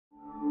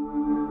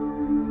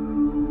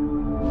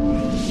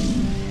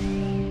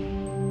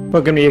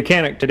Welcome to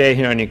YOUCANIC. Today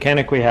here on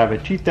YOUCANIC we have a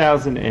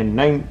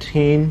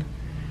 2019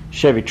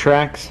 Chevy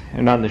Trax,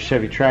 and on the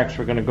Chevy Trax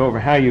we're going to go over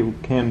how you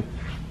can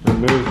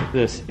remove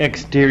this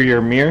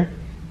exterior mirror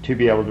to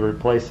be able to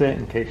replace it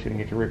in case you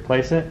need to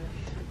replace it.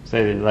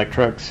 Say the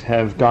electrics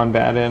have gone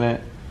bad in it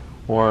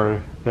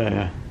or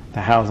the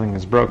housing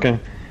is broken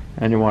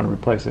and you want to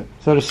replace it.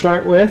 So to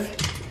start with,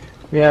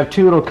 we have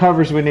two little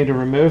covers we need to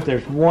remove.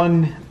 There's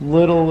one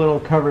little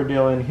cover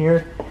deal in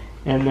here,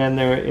 and then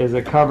there is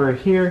a cover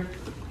here.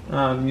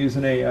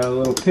 Using a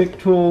little pick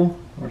tool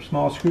or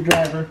small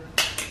screwdriver,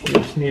 you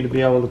just need to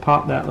be able to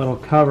pop that little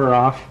cover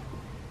off,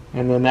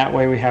 and then that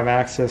way we have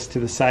access to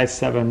the size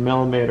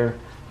 7mm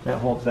that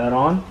holds that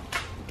on.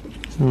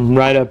 And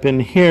right up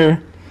in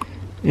here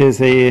is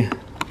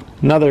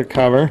another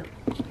cover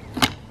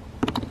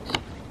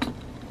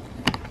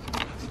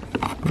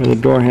where the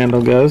door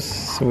handle goes,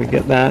 so we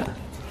get that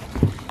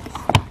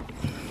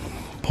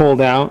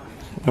pulled out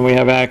and we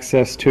have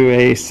access to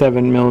a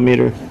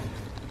 7mm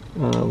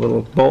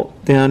little bolt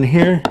down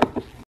here.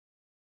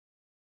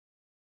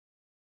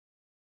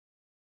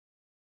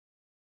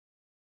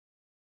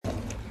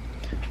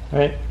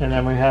 Right, and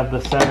then we have the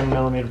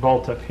 7mm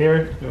bolt up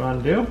here we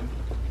want to do.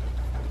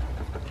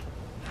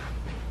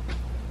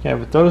 Okay,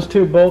 with those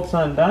two bolts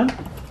undone,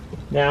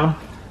 now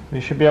we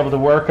should be able to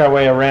work our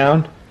way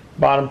around the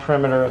bottom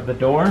perimeter of the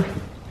door.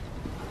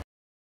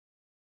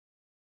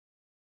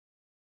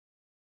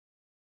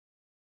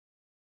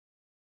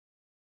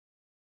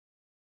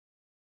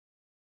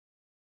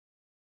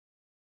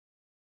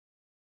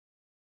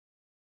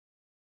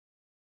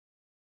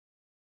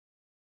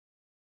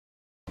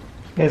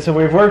 Okay, so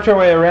we've worked our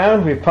way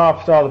around. We've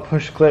popped all the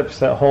push clips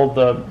that hold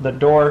the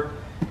door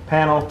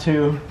panel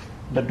to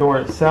the door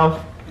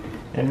itself.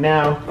 And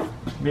now,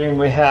 being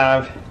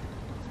there's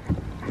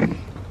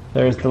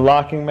the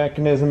locking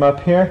mechanism up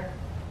here.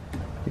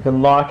 You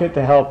can lock it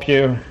to help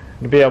you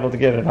to be able to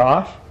get it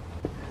off.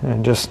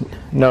 And just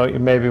note, you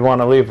maybe want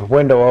to leave a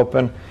window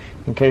open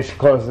in case you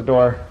close the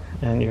door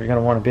and you're going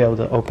to want to be able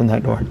to open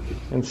that door.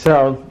 And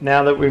so,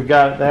 now that we've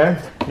got it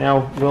there,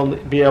 now we'll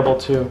be able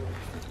to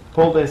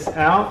pull this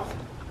out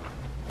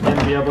and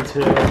be able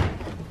to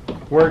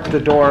work the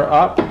door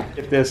up,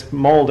 get this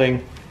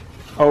molding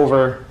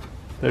over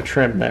the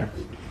trim there.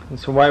 And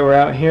so while we're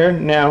out here,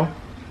 now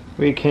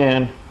we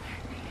can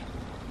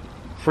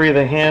free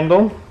the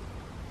handle.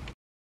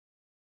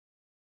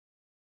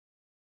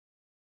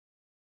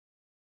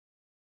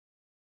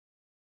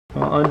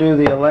 We'll undo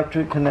the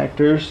electric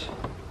connectors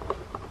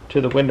to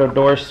the window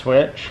door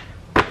switch.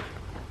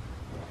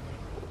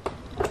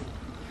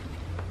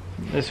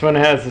 This one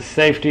has a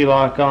safety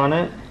lock on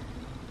it,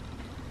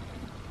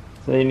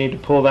 so you need to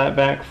pull that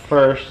back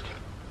first.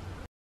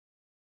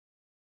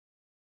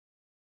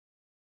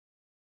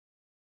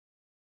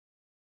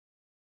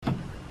 To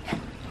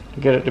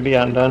get it to be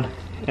undone.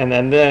 And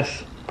then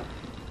this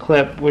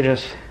clip, we're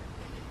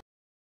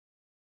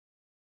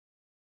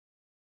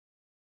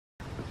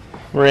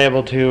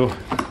able to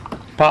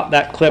pop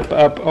that clip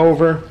up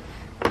over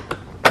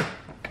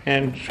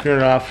and screw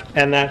it off,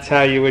 and that's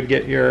how you would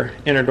get your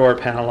inner door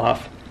panel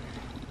off.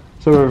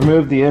 So we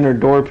removed the inner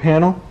door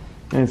panel,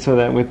 and so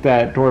that with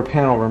that door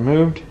panel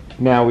removed,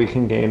 now we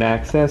can gain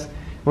access.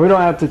 We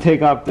don't have to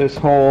take off this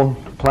whole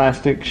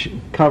plastic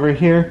cover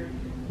here.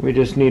 We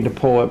just need to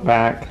pull it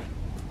back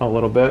a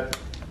little bit.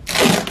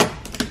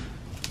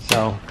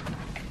 So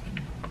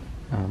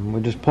we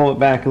just pull it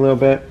back a little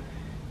bit,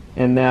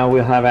 and now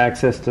we'll have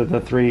access to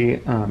the three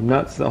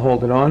nuts that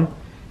hold it on.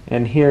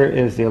 And here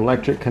is the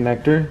electric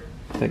connector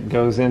that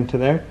goes into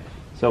there.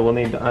 So we'll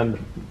need to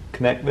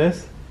unconnect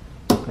this.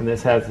 And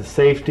this has the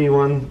safety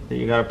one that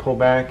you got to pull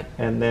back,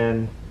 and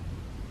then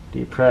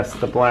depress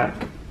the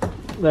black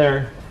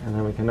there, and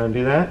then we can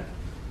undo that.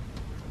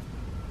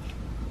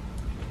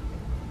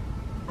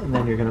 And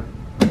then you're going to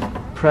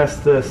press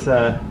this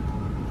that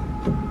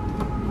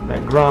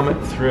grommet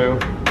through,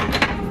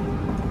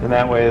 and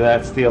that way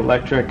that's the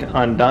electric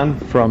undone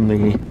from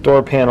the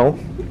door panel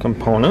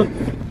component.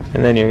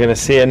 And then you're going to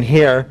see in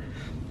here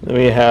that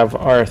we have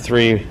our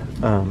three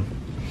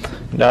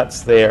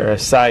nuts. They are a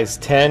size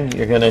 10.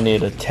 You're going to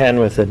need a 10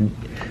 with a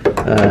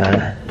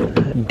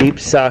deep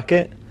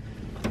socket.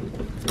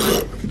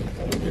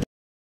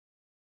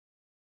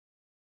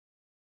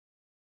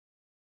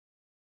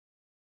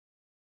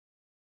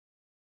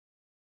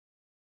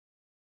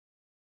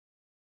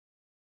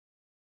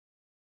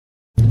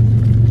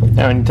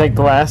 Now when you take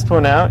the last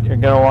one out, you're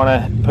going to want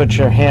to put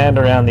your hand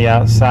around the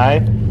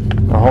outside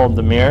to hold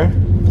the mirror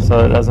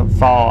so it doesn't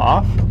fall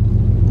off.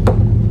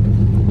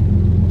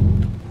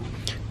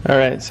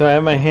 Alright, so I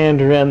have my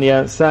hand around the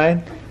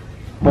outside,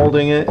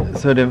 holding it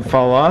so it didn't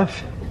fall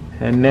off,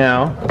 and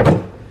now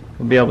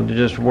we'll be able to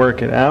just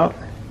work it out,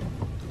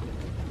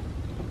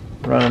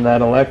 running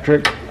that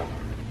electric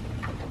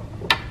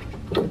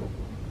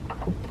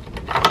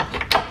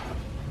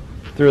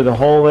through the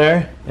hole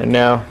there, and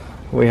now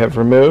we have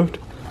removed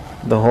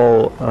the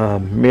whole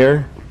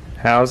mirror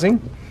housing,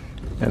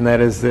 and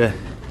that is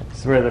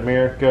where the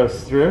mirror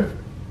goes through.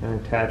 and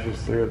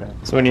attaches through there.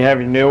 So when you have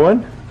your new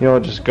one, you'll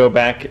just go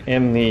back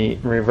in the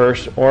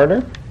reverse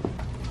order.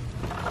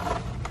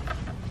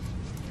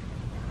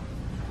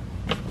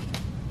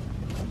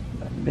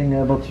 Being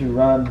able to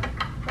run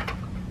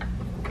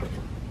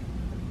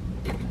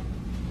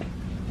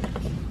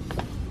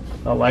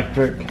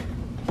electric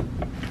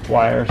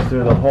wires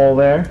through the hole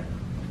there.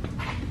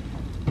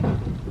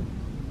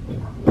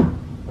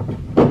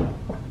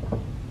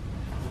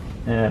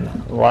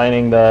 And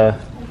lining the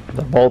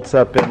bolts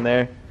up in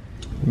there.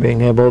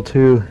 Being able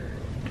to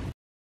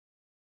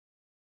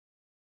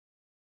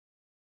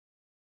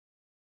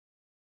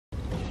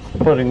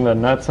putting the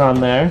nuts on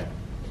there.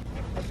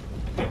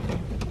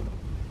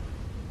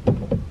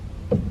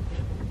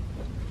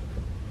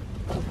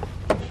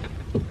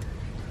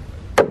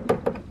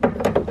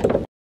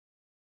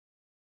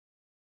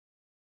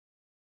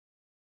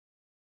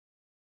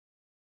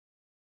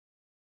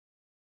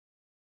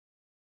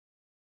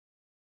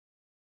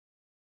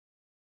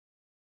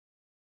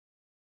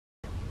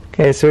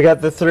 Okay, so we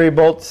got the 3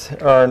 bolts,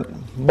 or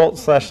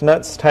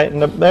bolt/nuts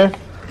tightened up there.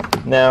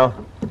 Now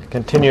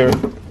continue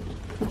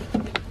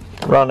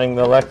running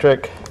the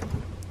electric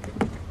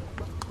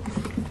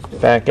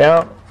back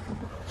out,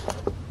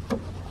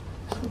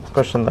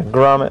 pushing the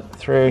grommet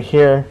through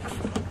here,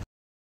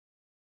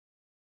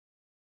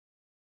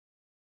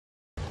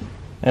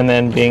 and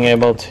then being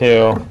able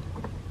to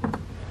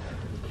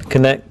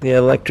connect the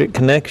electric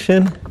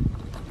connection.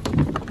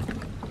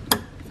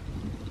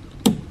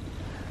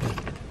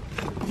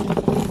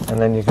 And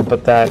then you can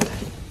put that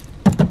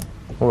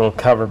little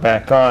cover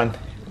back on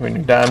when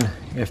you're done,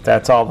 if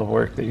that's all the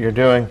work that you're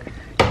doing,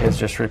 is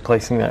just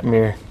replacing that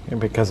mirror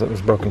because it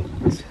was broken.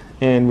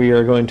 And we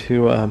are going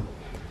to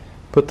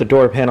put the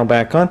door panel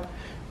back on.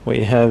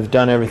 We have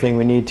done everything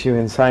we need to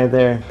inside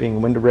there, being a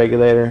window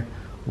regulator,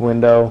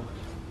 window,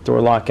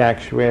 door lock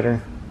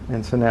actuator,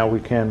 and so now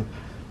we can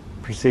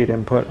proceed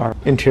and put our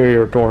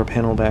interior door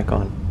panel back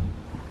on.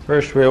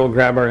 First we will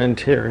grab our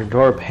interior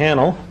door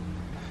panel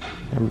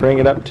and bring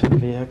it up to the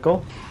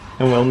vehicle,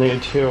 and we'll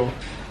need to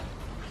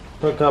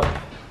hook up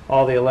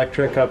all the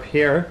electric up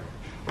here.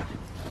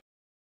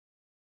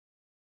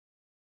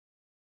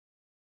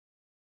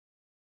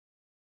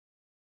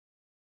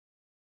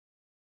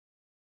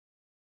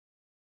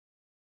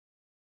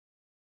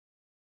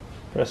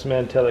 Press them in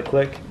until they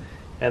click,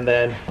 and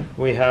then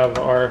we have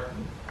our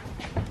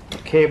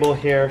cable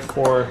here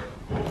for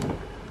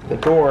the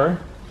door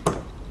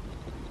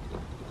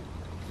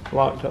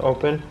lock to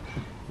open.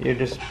 You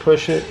just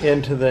push it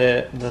into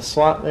the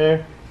slot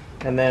there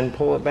and then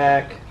pull it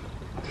back,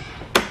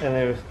 and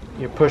then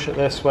you push it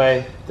this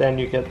way, then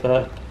you get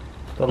the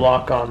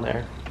lock on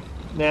there.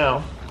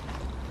 Now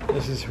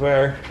this is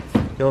where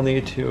you'll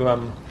need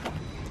to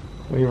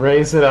we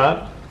raise it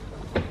up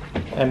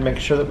and make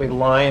sure that we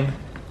line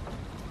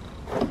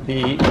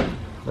the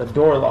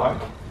door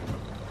lock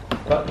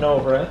button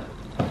over it,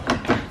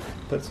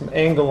 put some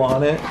angle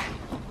on it,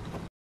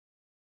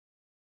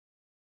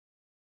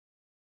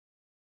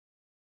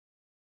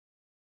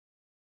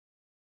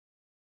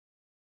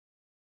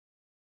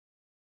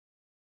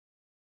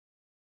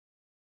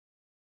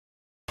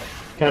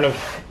 kind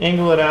of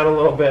angle it out a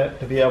little bit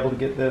to be able to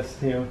get this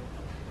to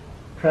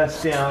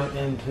press down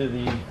into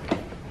the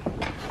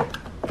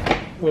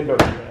window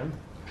trim.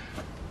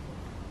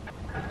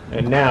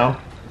 And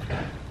now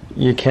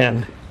you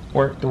can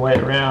work the way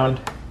around,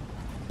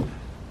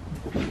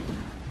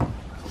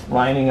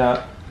 lining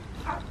up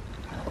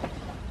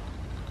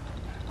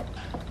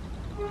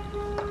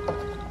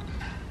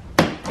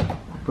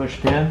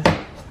pushed in,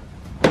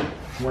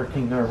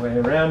 working our way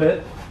around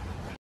it.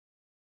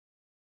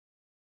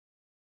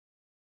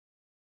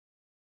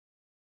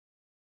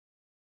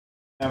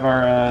 Have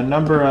our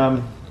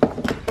number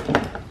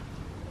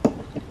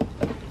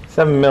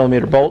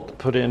 7mm bolt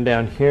put in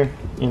down here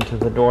into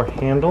the door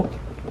handle,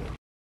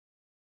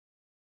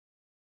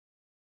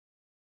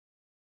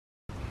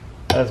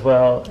 as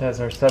well as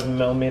our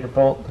 7mm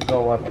bolt to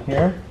go up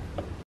here.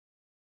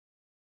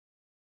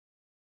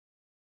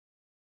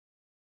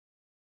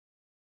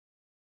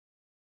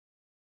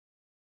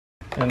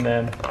 And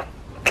then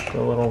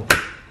the little,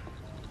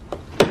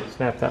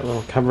 snap that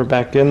little cover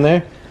back in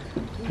there.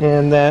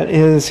 And that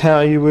is how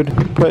you would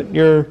put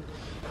your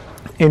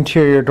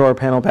interior door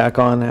panel back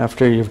on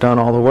after you've done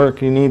all the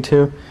work you need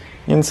to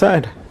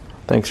inside.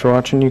 Thanks for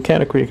watching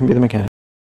YOUCANIC, where you can be the mechanic.